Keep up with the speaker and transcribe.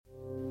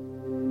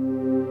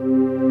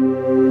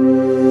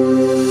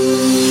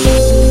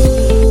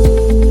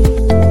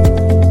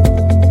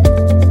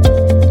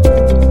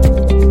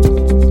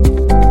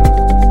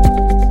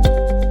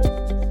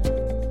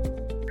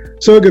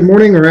So good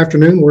morning or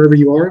afternoon, wherever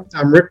you are.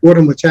 I'm Rick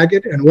Woodham with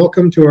Taggett, and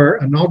welcome to our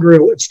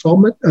inaugural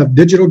installment of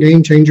Digital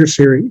Game Changer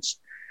series.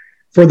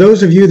 For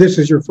those of you, this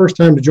is your first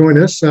time to join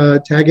us.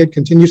 Taggett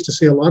continues to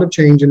see a lot of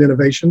change and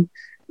innovation,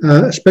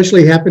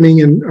 especially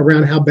happening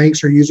around how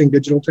banks are using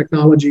digital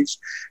technologies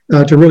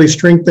to really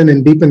strengthen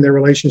and deepen their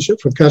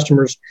relationships with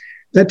customers.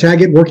 That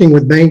Taggett working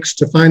with banks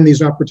to find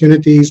these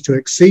opportunities to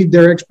exceed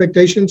their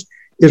expectations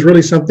is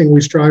really something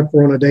we strive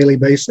for on a daily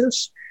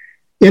basis.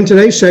 In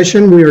today's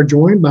session, we are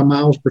joined by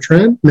Myles,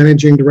 Bertrand,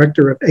 Managing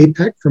Director of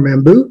APAC for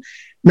Mambu.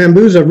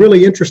 Mambu is a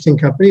really interesting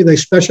company. They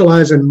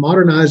specialize in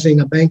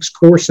modernizing a bank's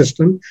core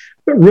system,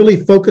 but really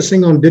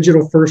focusing on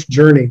digital-first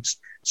journeys.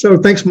 So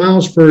thanks,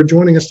 Myles, for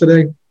joining us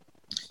today.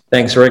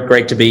 Thanks, Rick.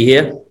 Great to be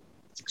here.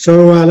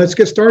 So let's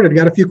get started.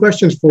 Got a few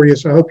questions for you,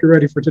 so I hope you're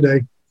ready for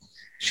today.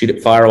 Shoot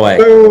it, fire away.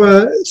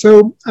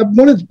 So I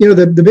wanted,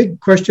 the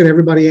big question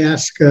everybody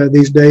asks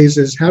these days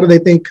is how do they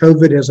think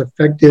COVID has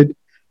affected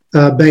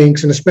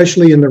banks, and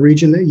especially in the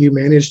region that you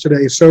manage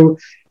today. So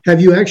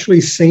have you actually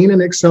seen an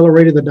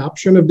accelerated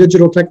adoption of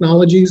digital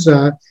technologies,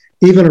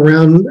 even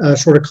around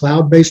sort of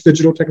cloud-based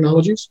digital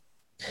technologies?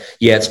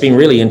 Yeah, it's been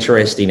really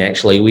interesting,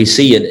 actually. We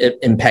see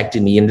it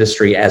impacting the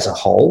industry as a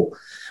whole.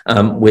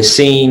 We're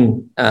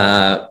seeing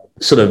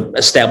sort of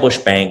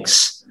established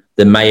banks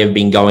that may have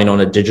been going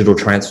on a digital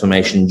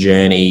transformation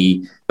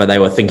journey, but they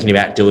were thinking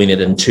about doing it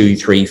in 2,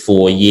 3,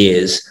 4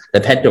 years.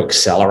 They've had to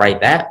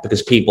accelerate that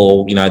because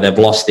people, they've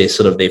lost their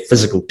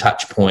physical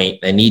touch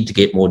point. They need to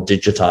get more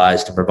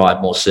digitized to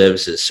provide more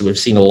services. So we've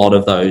seen a lot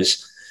of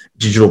those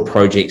digital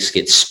projects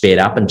get sped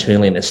up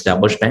internally in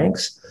established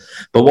banks.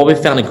 But what we've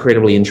found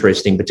incredibly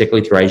interesting,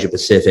 particularly through Asia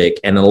Pacific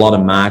and a lot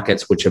of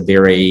markets which are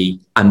very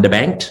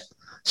underbanked.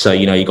 So,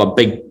 you've got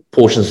big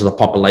portions of the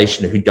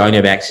population who don't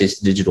have access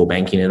to digital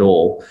banking at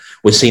all.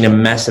 We're seeing a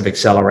massive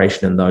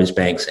acceleration in those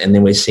banks. And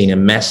then we're seeing a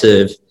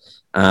massive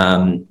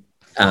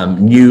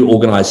new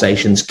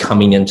organizations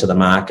coming into the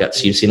market.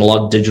 So you've seen a lot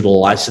of digital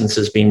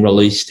licenses being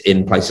released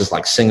in places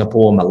like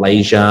Singapore,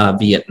 Malaysia,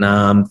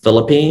 Vietnam,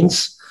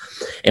 Philippines.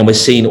 And we're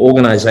seeing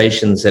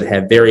organizations that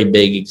have very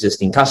big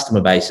existing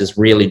customer bases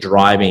really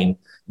driving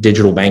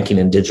digital banking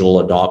and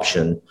digital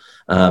adoption.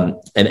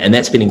 And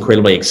that's been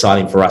incredibly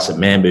exciting for us at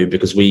Mambu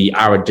because we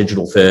are a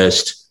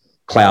digital-first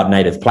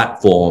cloud-native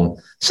platform.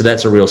 So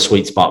that's a real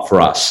sweet spot for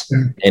us.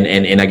 Yeah.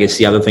 And I guess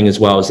the other thing as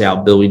well is our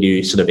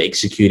ability to sort of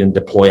execute and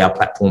deploy our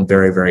platform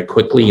very, very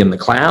quickly in the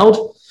cloud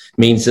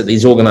means that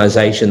these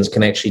organizations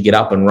can actually get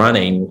up and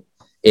running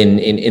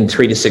in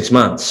 3 to 6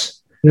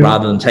 months, yeah,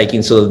 rather than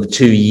taking sort of the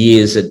 2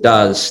 years it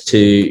does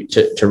to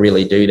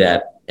really do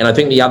that. And I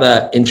think the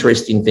other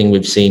interesting thing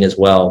we've seen as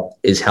well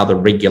is how the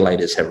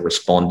regulators have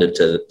responded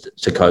to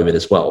COVID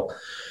as well.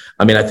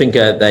 I mean, I think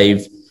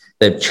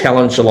they've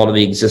challenged a lot of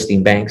the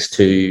existing banks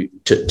to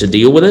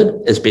deal with it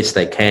as best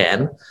they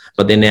can,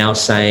 but they're now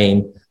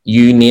saying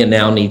you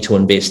now need to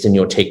invest in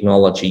your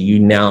technology. You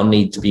now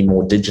need to be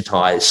more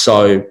digitized.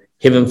 So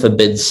heaven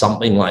forbid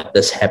something like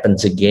this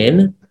happens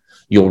again,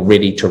 you're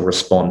ready to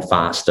respond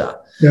faster.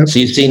 Yep. So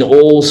you've seen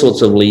all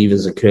sorts of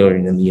levers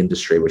occurring in the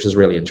industry, which is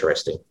really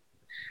interesting.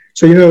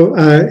 So,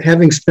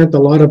 having spent a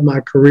lot of my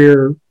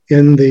career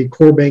in the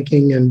core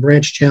banking and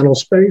branch channel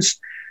space,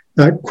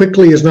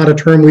 quickly is not a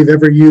term we've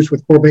ever used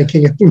with core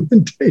banking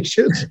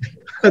implementations.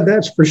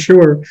 That's for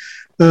sure.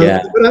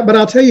 Yeah. But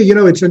I'll tell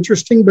you, it's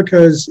interesting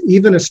because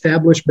even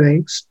established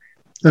banks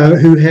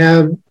who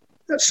have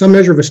some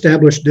measure of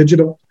established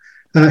digital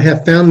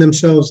have found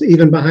themselves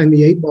even behind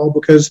the 8 ball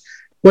because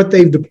what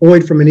they've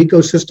deployed from an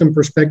ecosystem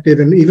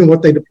perspective and even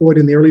what they deployed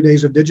in the early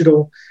days of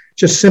digital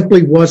just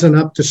simply wasn't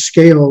up to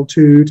scale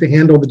to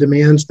handle the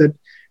demands that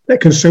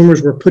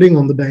consumers were putting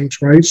on the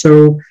banks, right?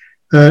 So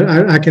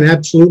I can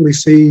absolutely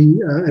see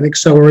an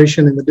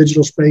acceleration in the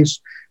digital space,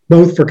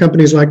 both for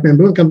companies like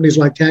Mambu and companies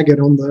like Taggett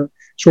on the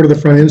sort of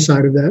the front end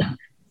side of that.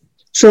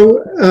 So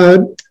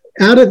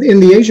in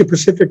the Asia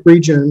Pacific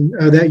region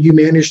that you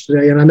manage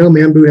today, and I know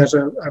Mambu has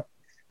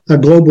a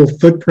global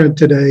footprint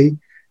today,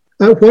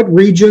 what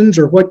regions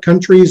or what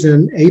countries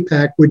in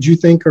APAC would you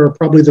think are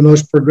probably the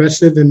most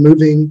progressive in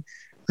moving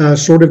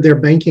sort of their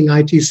banking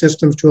IT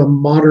systems to a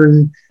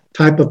modern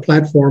type of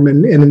platform?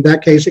 And in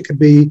that case, it could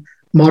be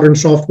modern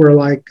software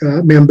like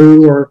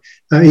Mambu or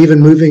even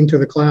moving to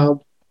the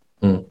cloud.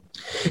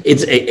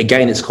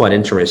 It's quite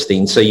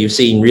interesting. So you've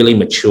seen really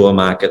mature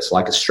markets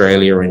like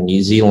Australia and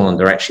New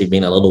Zealand are actually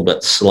been a little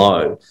bit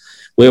slow.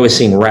 Where we're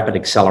seeing rapid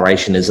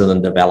acceleration is in the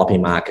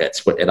developing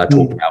markets that I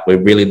talked about, where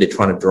really they're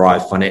trying to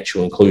drive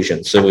financial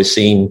inclusion. So we're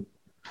seeing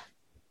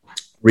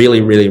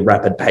really, really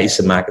rapid pace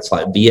in markets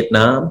like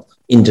Vietnam,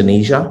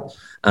 Indonesia,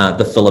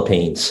 the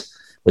Philippines.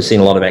 We're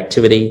seeing a lot of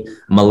activity,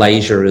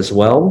 Malaysia as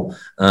well.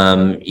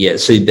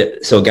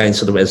 So again,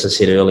 sort of as I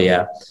said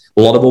earlier,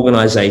 a lot of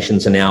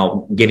organizations are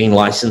now getting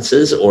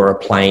licenses or are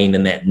playing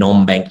in that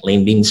non-bank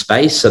lending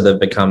space. So they've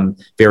become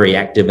very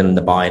active in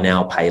the buy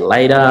now, pay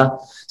later.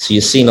 So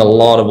you're seeing a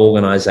lot of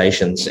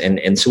organizations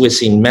and so we're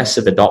seeing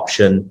massive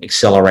adoption,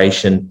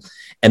 acceleration,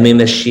 And then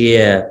the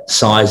sheer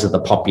size of the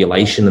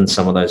population in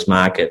some of those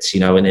markets,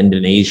 in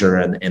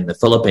Indonesia and the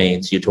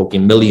Philippines, you're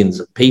talking millions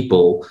of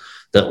people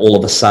that all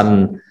of a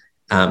sudden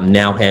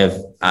now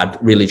are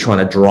really trying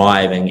to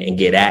drive and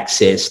get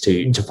access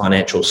to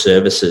financial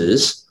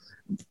services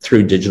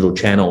through digital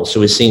channels. So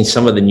we're seeing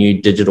some of the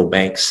new digital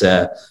banks,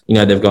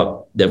 they've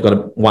got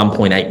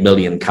 1.8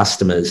 million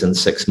customers in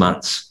 6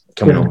 months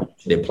coming on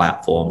their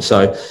platform.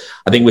 So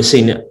I think we're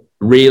seeing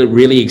really,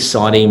 really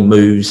exciting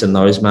moves in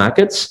those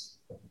markets.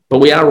 But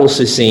we are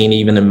also seeing,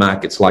 even in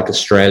markets like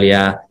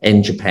Australia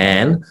and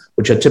Japan,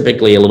 which are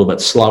typically a little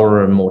bit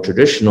slower and more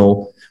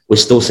traditional, we're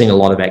still seeing a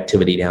lot of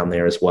activity down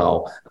there as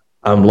well.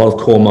 A lot of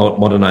core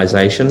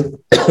modernization.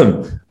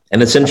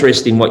 And it's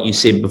interesting what you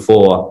said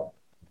before.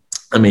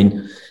 I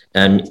mean,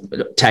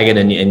 Taggart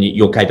and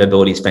your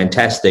capability is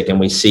fantastic, and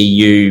we see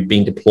you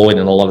being deployed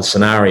in a lot of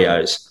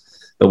scenarios.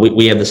 But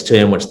we have this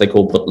term which they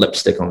call put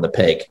lipstick on the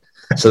pig.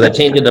 So they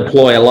tend to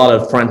deploy a lot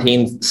of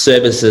front-end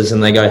services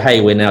and they go,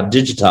 hey, we're now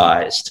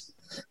digitized.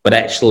 But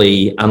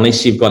actually,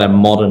 unless you've got a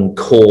modern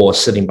core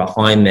sitting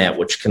behind that,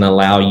 which can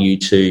allow you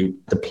to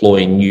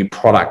deploy a new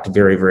product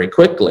very, very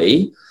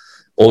quickly,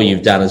 all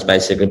you've done is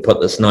basically put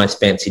this nice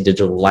fancy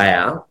digital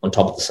layer on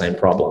top of the same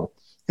problem.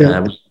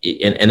 Yeah.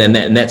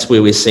 And that's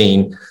where we're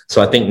seeing.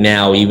 So I think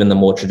now even the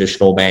more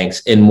traditional banks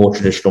in more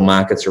traditional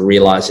markets are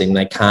realizing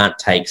they can't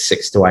take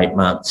 6 to 8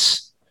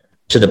 months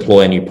to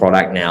deploy a new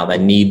product now. They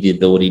need the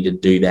ability to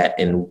do that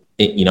in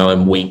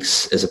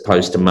weeks as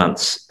opposed to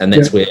months. And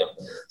that's where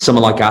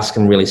someone like us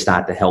can really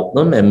start to help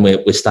them. And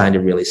we're starting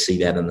to really see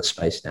that in the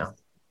space now.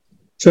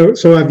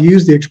 So I've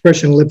used the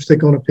expression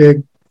lipstick on a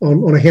pig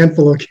on a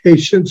handful of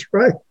occasions,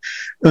 right?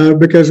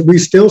 Because we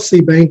still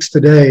see banks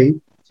today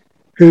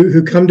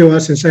who come to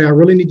us and say, I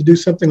really need to do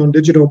something on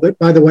digital. But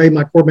by the way,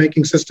 my core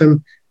banking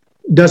system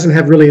doesn't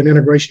have really an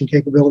integration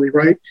capability,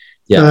 right?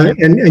 Yeah.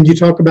 And you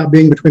talk about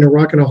being between a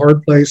rock and a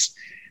hard place.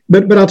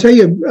 But I'll tell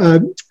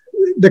you,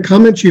 the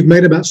comments you've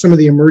made about some of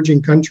the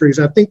emerging countries,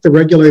 I think the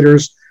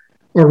regulators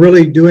are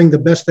really doing the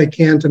best they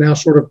can to now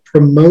sort of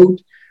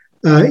promote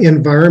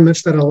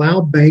environments that allow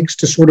banks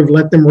to sort of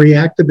let them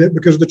react a bit.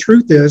 Because the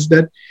truth is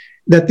that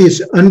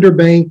these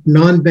underbanked,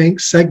 non-bank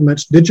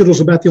segments, digital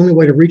is about the only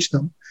way to reach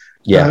them.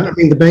 Yeah. I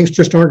mean, the banks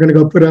just aren't going to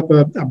go put up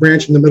a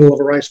branch in the middle of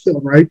a rice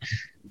field, right?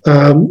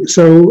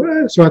 So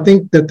I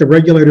think that the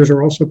regulators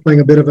are also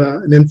playing a bit of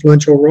an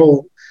influential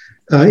role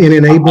in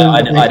enabling.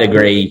 I'd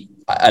agree.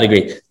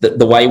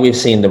 The way we've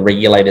seen the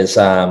regulators,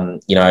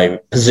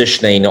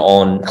 positioning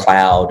on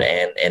cloud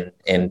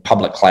and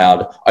public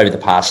cloud over the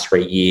past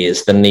 3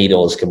 years, the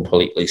needle has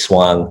completely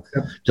swung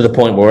to the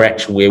point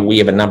where we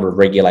have a number of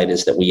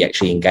regulators that we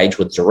actually engage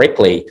with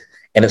directly,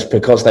 and it's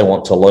because they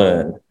want to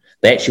learn.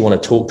 They actually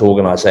want to talk to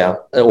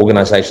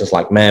organizations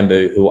like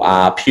Mambu, who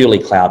are purely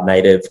cloud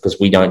native, because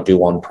we don't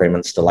do on-prem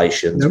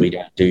installations. We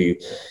don't do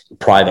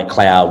private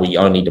cloud. We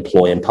only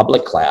deploy in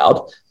public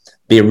cloud.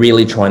 They're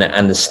really trying to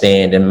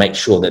understand and make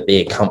sure that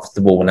they're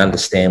comfortable and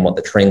understand what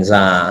the trends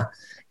are.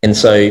 And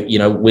so,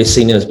 we're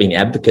seeing them as being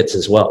advocates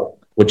as well,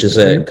 which is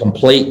a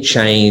complete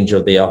change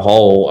of their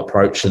whole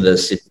approach to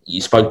this. If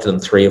you spoke to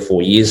them 3 or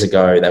 4 years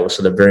ago, they were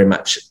sort of very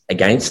much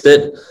against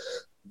it.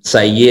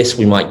 Say, yes,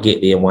 we might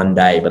get there one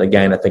day. But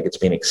again, I think it's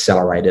been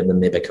accelerated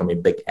and they're becoming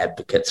big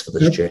advocates for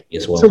this journey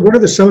as well. So what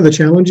are some of the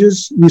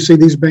challenges you see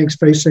these banks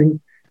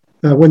facing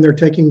when they're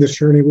taking this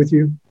journey with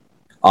you?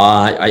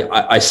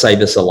 I say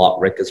this a lot,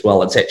 Rick, as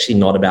well. It's actually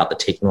not about the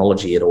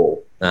technology at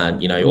all.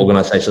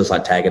 Organizations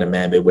like Taggart and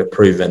Mambu, we've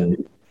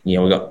proven,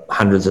 we've got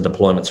hundreds of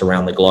deployments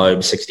around the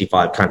globe,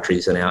 65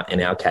 countries in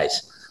our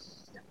case.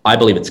 I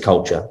believe it's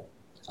culture.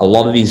 A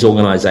lot of these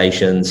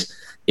organizations,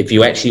 if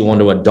you actually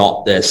want to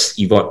adopt this,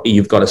 you've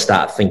got to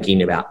start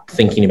thinking about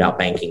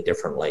banking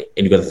differently,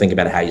 and you've got to think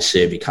about how you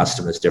serve your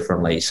customers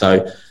differently.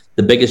 So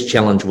the biggest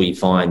challenge we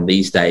find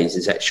these days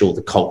is actually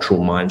the cultural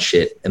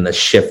mindset and the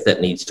shift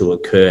that needs to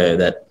occur,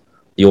 that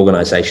the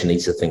organization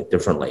needs to think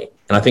differently.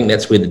 And I think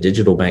that's where the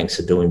digital banks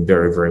are doing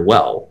very, very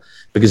well,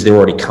 because they're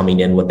already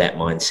coming in with that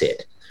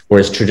mindset.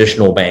 Whereas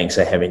traditional banks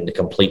are having to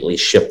completely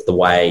shift the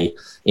way,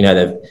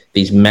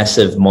 these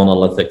massive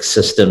monolithic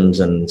systems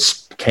and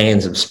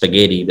cans of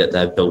spaghetti that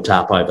they've built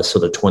up over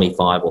sort of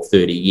 25 or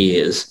 30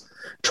 years,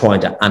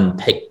 trying to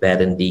unpick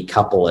that and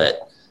decouple it.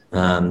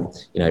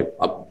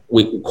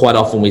 Quite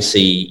often we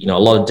see, a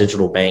lot of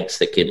digital banks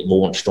that get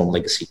launched on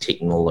legacy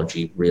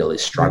technology really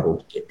struggle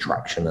to get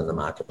traction in the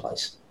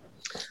marketplace.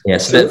 Yeah,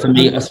 so for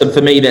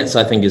me, that's,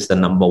 I think, is the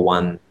number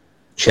one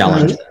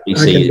challenge that we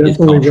see. I can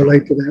definitely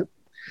relate to that.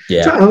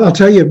 Yeah, so I'll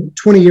tell you,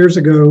 20 years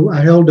ago,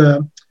 I held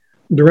a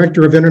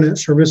director of internet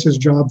services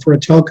job for a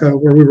telco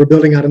where we were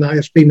building out an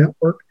ISP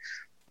network.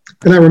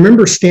 And I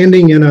remember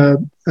standing in a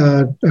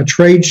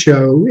trade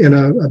show in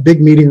a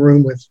big meeting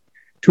room with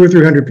 200 or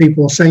 300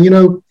 people saying,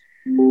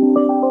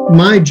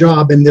 my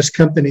job in this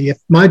company, if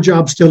my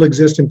job still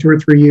exists in 2 or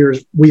 3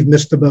 years, we've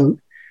missed the boat.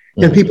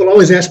 Mm-hmm. And people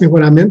always ask me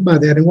what I meant by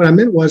that. And what I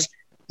meant was,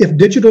 if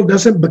digital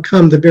doesn't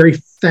become the very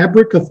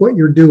fabric of what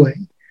you're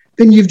doing,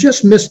 then you've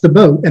just missed the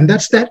boat. And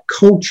that's that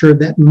culture,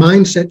 that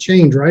mindset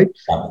change, right?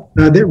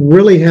 That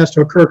really has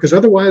to occur, because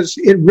otherwise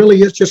it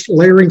really is just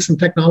layering some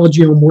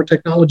technology on more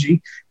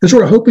technology and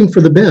sort of hoping for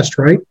the best,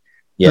 right?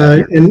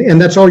 Yeah. And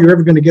that's all you're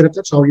ever going to get if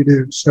that's all you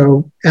do.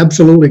 So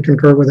absolutely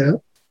concur with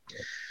that.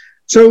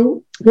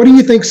 So what do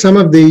you think some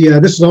of the,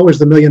 this is always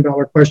the $1 million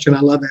question.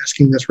 I love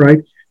asking this, right?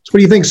 So what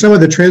do you think some of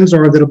the trends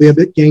are that'll be a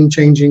bit game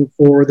changing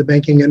for the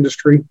banking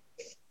industry?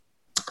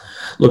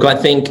 Look, I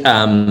think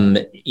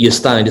you're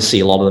starting to see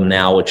a lot of them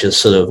now, which is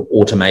sort of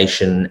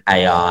automation,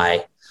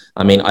 AI.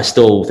 I mean, I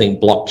still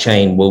think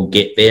blockchain will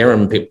get there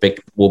and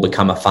will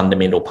become a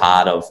fundamental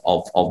part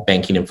of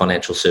banking and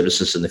financial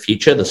services in the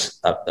future. There's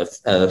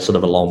sort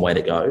of a long way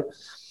to go.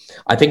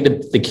 I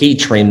think the key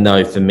trend,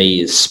 though, for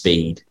me is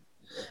speed.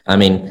 I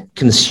mean,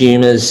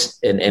 consumers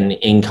and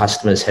end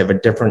customers have a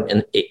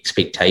different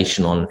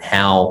expectation on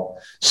how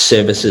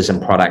services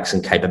and products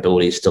and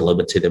capabilities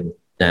delivered to them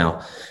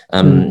now.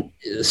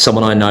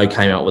 Someone I know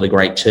came up with a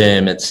great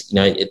term.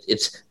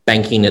 It's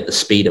banking at the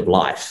speed of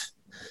life.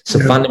 So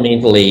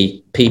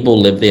fundamentally, people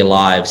live their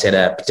lives at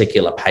a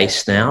particular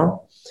pace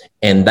now,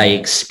 and they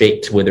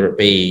expect, whether it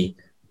be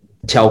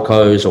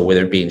telcos or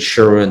whether it be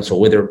insurance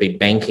or whether it be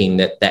banking,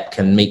 that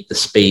can meet the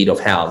speed of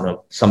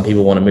how some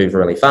people want to move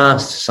really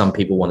fast, some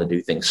people want to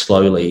do things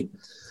slowly,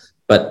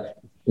 but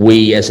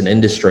we as an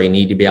industry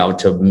need to be able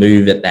to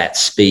move at that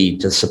speed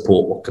to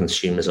support what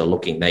consumers are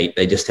looking.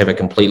 They just have a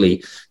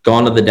completely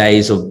gone to the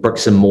days of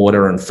bricks and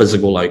mortar and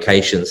physical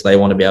locations. They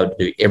want to be able to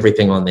do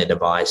everything on their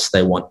device.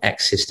 They want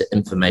access to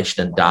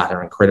information and data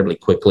incredibly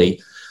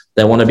quickly.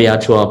 They want to be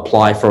able to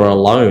apply for a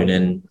loan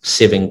in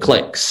 7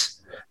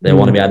 clicks. They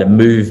want to be able to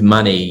move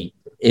money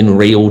in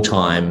real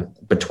time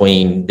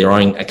between their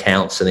own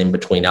accounts and then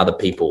between other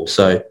people.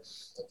 So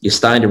you're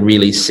starting to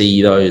really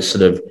see those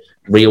sort of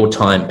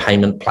real-time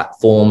payment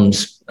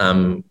platforms,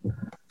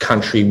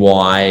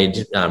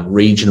 countrywide,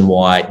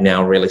 region-wide,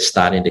 now really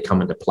starting to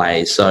come into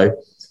play. So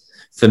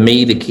for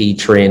me, the key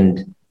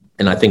trend,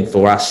 and I think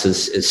for us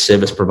as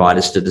service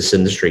providers to this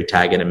industry,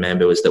 Target and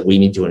Mambu, is that we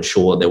need to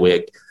ensure that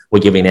we're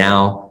giving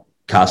our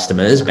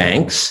customers,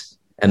 banks,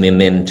 and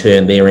then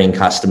turn their end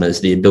customers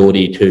the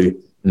ability to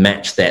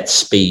match that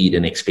speed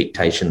and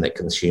expectation that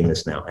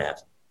consumers now have.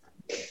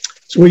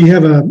 So we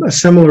have a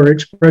similar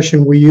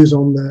expression we use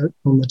on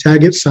the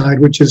Target side,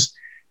 which is,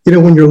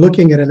 when you're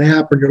looking at an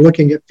app or you're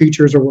looking at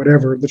features or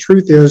whatever, the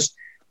truth is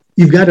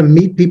you've got to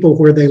meet people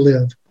where they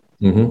live,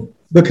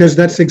 because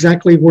that's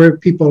exactly where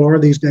people are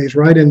these days,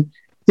 right? And,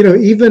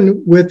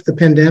 even with the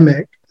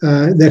pandemic,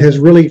 that has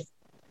really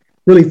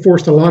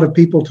forced a lot of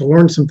people to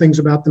learn some things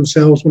about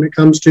themselves when it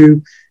comes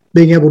to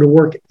being able to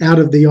work out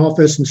of the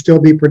office and still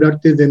be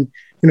productive, and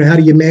how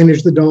do you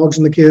manage the dogs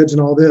and the kids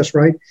and all this,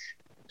 right?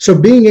 So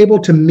being able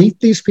to meet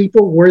these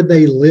people where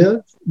they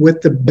live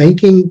with the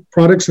banking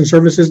products and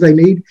services they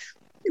need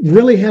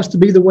really has to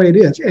be the way it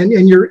is. And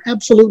you're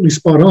absolutely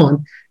spot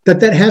on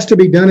that has to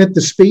be done at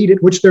the speed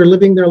at which they're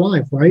living their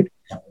life, right?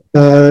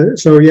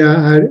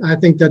 I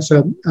think that's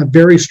a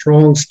very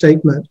strong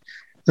statement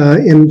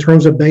in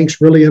terms of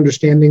banks really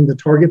understanding the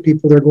target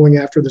people they're going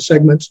after, the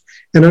segments,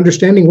 and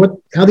understanding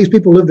how these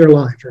people live their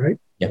lives, right?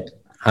 Yep,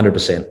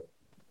 100%.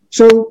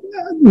 So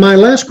my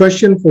last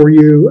question for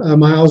you,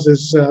 Myles,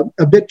 is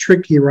a bit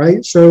tricky,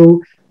 right?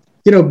 So,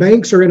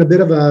 banks are in a bit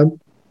of a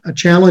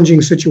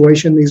challenging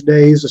situation these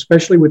days,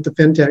 especially with the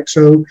fintech.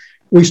 So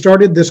we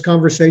started this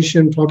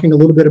conversation talking a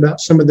little bit about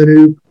some of the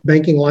new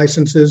banking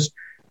licenses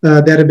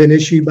that have been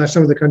issued by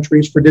some of the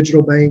countries for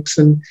digital banks.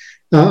 And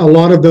a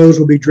lot of those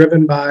will be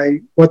driven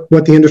by what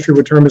the industry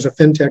would term as a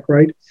fintech,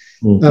 right?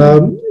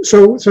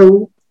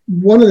 So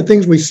one of the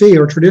things we see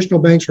are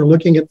traditional banks are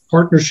looking at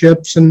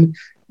partnerships and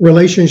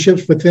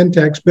relationships with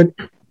fintechs, but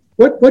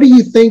what do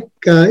you think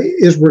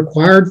is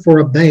required for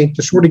a bank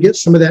to sort of get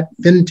some of that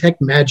fintech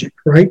magic,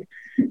 right?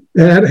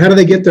 How do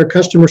they get their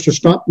customers to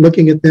stop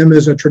looking at them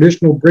as a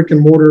traditional brick and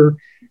mortar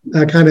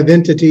kind of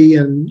entity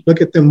and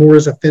look at them more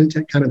as a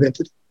fintech kind of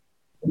entity?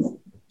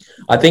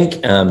 I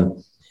think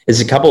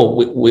there's a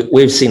couple.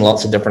 We've seen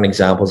lots of different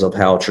examples of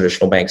how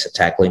traditional banks are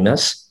tackling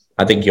this.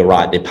 I think you're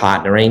right. They're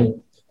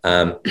partnering.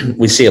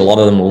 We see a lot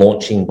of them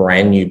launching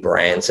brand new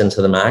brands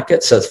into the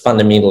market. So it's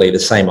fundamentally the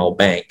same old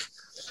bank,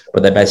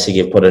 but they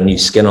basically have put a new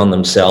skin on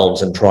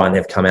themselves and try and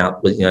have come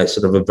out with,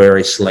 sort of a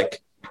very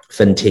slick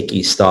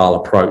fintechy style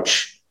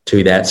approach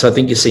to that. So I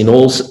think you've seen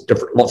lots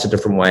of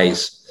different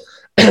ways.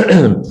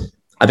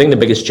 I think the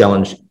biggest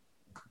challenge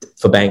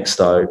for banks,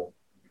 though,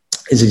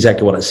 is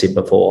exactly what I said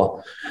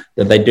before,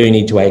 that they do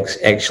need to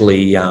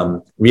actually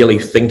really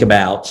think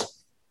about,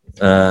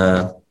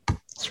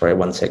 sorry,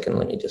 1 second,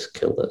 let me just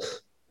kill this.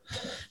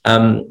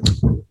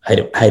 Hate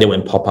it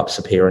when pop-ups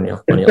appear on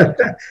your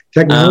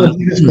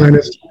technology is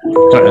finest.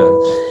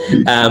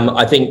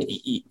 I think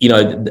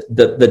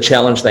the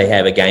challenge they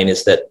have again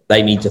is that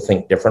they need to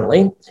think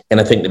differently, and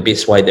I think the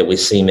best way that we're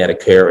seeing that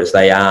occur is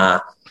they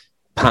are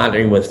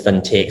partnering with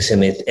fintechs,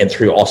 and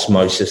through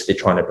osmosis they're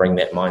trying to bring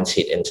that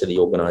mindset into the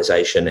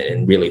organization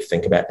and really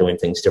think about doing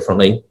things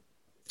differently.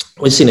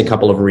 We've seen a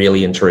couple of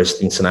really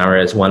interesting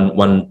scenarios.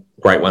 One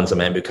great ones, a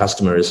Mambu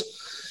customer, is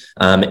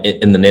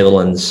in the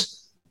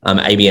Netherlands.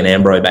 ABN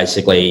AMRO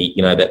basically,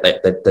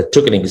 they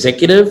took an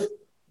executive,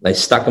 they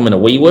stuck them in a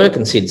WeWork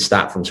and said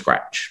start from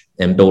scratch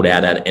and build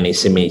out an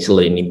SME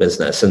lending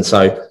business. And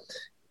so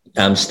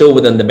still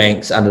within the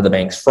banks, under the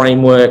bank's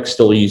framework,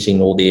 still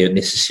using all their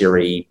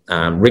necessary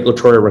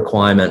regulatory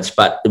requirements,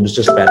 but it was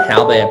just about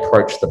how they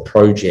approached the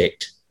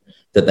project,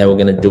 that they were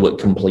going to do it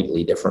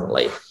completely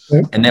differently.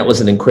 Yep. And that was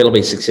an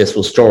incredibly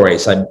successful story.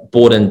 So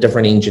brought in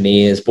different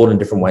engineers, brought in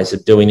different ways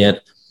of doing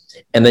it.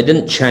 And they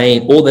didn't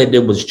change, all they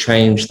did was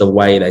change the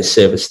way they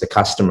serviced the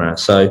customer.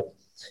 So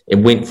it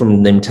went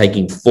from them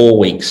taking 4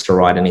 weeks to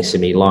write an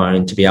SME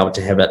loan to be able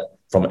to have it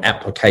from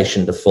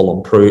application to full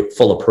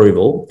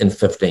approval in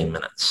 15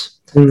 minutes,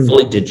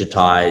 fully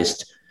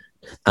digitized,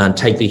 and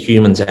take the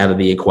humans out of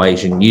the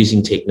equation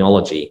using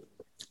technology.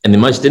 And the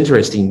most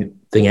interesting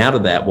thing out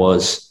of that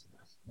was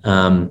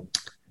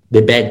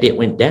their bad debt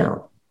went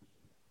down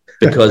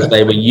because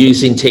they were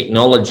using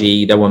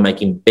technology. They were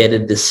making better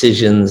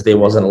decisions. There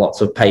wasn't lots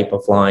of paper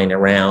flying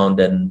around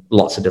and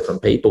lots of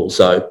different people.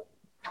 So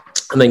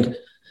I think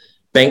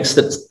banks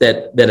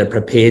that are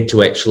prepared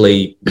to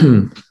actually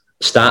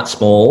start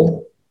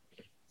small,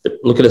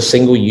 look at a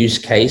single use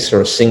case or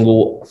a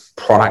single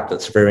product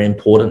that's very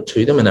important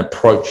to them and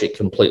approach it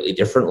completely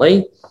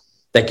differently,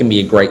 that can be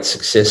a great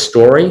success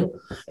story.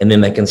 And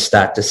then they can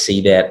start to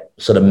see that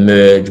sort of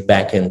merge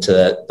back into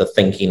the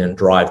thinking and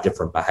drive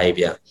different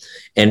behavior.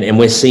 And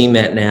we're seeing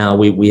that now.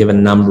 We have a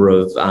number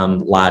of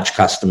large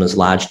customers,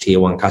 large tier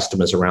one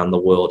customers around the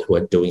world who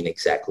are doing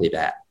exactly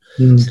that.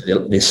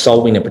 So they're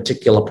solving a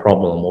particular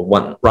problem,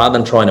 or rather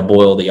than trying to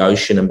boil the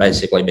ocean and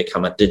basically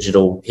become a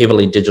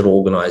heavily digital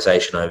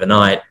organization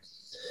overnight,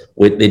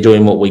 they're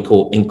doing what we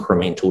call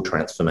incremental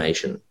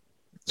transformation.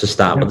 To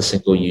start with a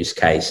single use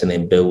case and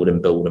then build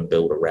and build and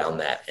build around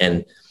that.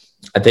 And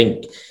I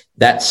think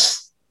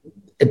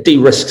it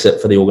de-risks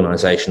it for the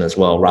organization as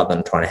well, rather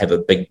than trying to have a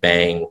big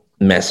bang,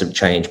 massive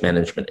change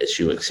management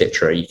issue,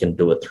 etc. You can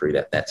do it through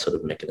that sort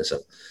of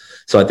mechanism.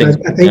 So I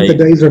think the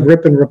days of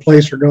rip and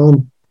replace are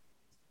gone.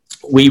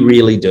 We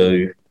really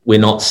do. We're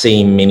not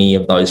seeing many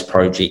of those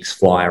projects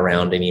fly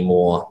around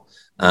anymore.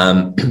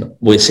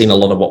 We're seeing a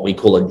lot of what we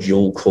call a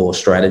dual core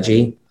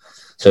strategy.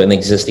 So an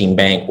existing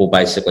bank will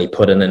basically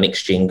put in a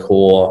next-gen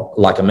core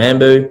like a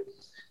Mambu,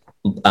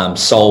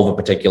 solve a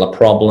particular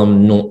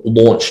problem,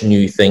 launch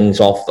new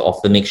things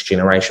off the next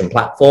generation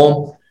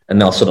platform,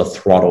 and they'll sort of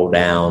throttle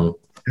down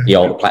the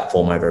older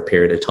platform over a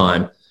period of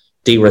time,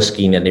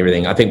 de-risking and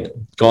everything. I think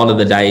gone are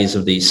the days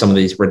of some of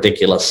these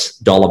ridiculous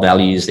dollar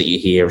values that you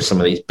hear of some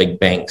of these big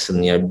banks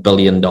and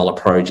billion-dollar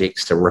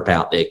projects to rip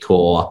out their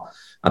core.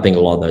 I think a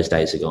lot of those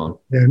days are gone.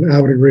 Yeah,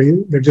 I would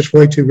agree. They're just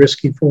way too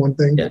risky for one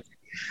thing. Yeah.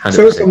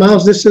 So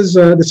Myles, this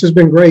has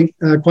been great,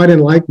 quite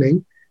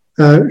enlightening.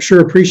 Sure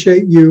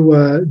appreciate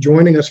you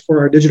joining us for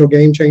our Digital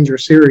Game Changer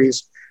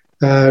series.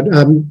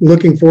 I'm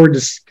looking forward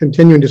to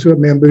continuing to see what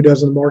Mambu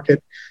does in the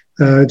market.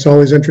 It's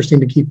always interesting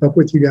to keep up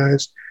with you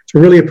guys. So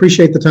really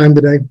appreciate the time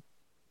today.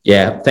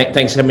 Yeah,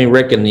 thanks for having me,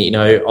 Rick. And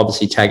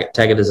obviously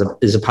Taggart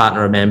is a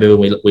partner of Mambu,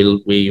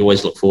 and we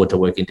always look forward to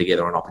working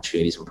together on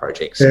opportunities and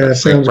projects. Yeah,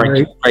 sounds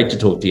great. Great to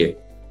talk to you.